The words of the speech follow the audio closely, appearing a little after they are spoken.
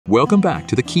Welcome back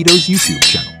to the Keto's YouTube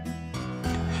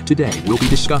channel. Today, we'll be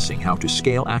discussing how to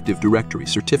scale Active Directory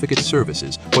certificate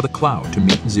services for the cloud to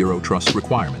meet zero trust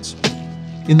requirements.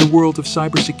 In the world of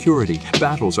cybersecurity,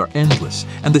 battles are endless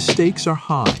and the stakes are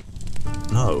high.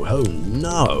 Oh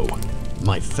no!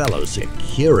 My fellow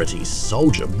security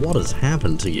soldier, what has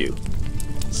happened to you?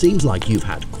 Seems like you've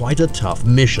had quite a tough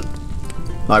mission.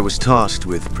 I was tasked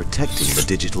with protecting the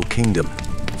digital kingdom,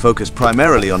 focused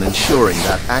primarily on ensuring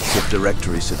that Active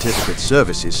Directory certificate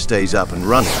services stays up and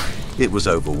running. It was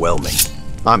overwhelming.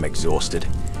 I'm exhausted.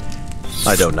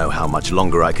 I don't know how much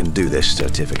longer I can do this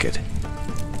certificate.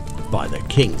 By the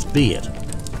king's beard.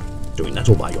 Doing that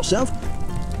all by yourself?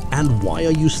 And why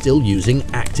are you still using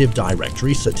Active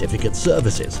Directory certificate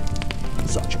services?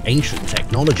 Such ancient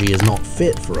technology is not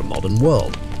fit for a modern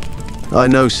world. I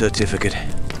know, certificate.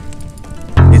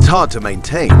 It's hard to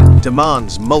maintain,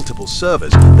 demands multiple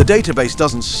servers, the database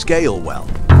doesn't scale well.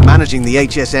 Managing the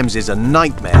HSMs is a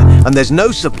nightmare, and there's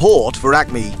no support for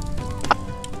Acme.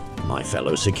 My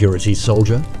fellow security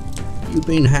soldier, you've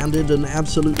been handed an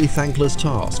absolutely thankless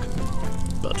task.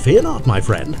 But fear not, my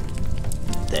friend.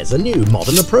 There's a new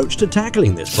modern approach to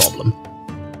tackling this problem.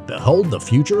 Behold the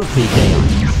future of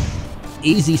PKI.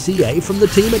 EZCA from the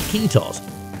team at Keto's.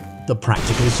 The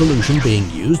practical solution being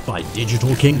used by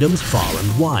digital kingdoms far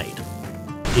and wide.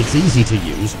 It's easy to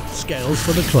use, scales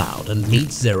for the cloud, and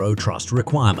meets zero trust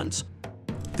requirements.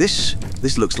 This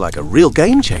looks like a real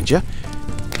game changer.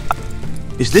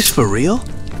 Is this for real?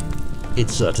 It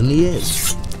certainly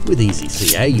is. With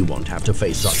EZCA, you won't have to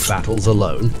face such battles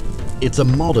alone. It's a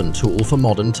modern tool for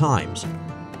modern times.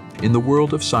 In the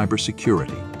world of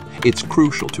cybersecurity, it's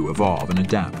crucial to evolve and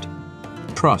adapt.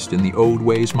 Trust in the old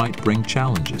ways might bring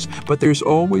challenges, but there's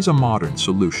always a modern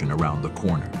solution around the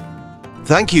corner.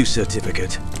 Thank you,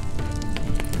 certificate.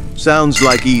 Sounds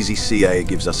like EZCA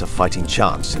gives us a fighting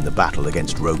chance in the battle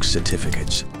against rogue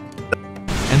certificates.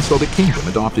 And so the kingdom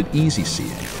adopted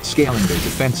EZCA, scaling their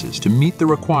defenses to meet the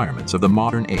requirements of the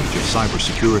modern age of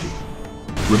cybersecurity.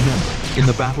 Remember, in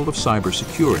the battle of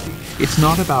cybersecurity, it's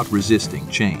not about resisting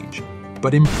change,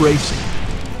 but embracing it.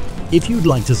 If you'd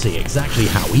like to see exactly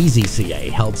how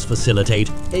EZCA helps facilitate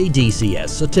ADCS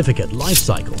certificate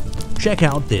lifecycle, check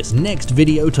out this next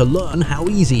video to learn how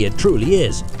easy it truly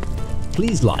is.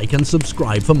 Please like and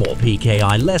subscribe for more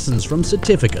PKI lessons from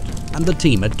Certificate and the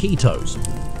team at Keto's.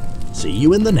 See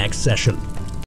you in the next session.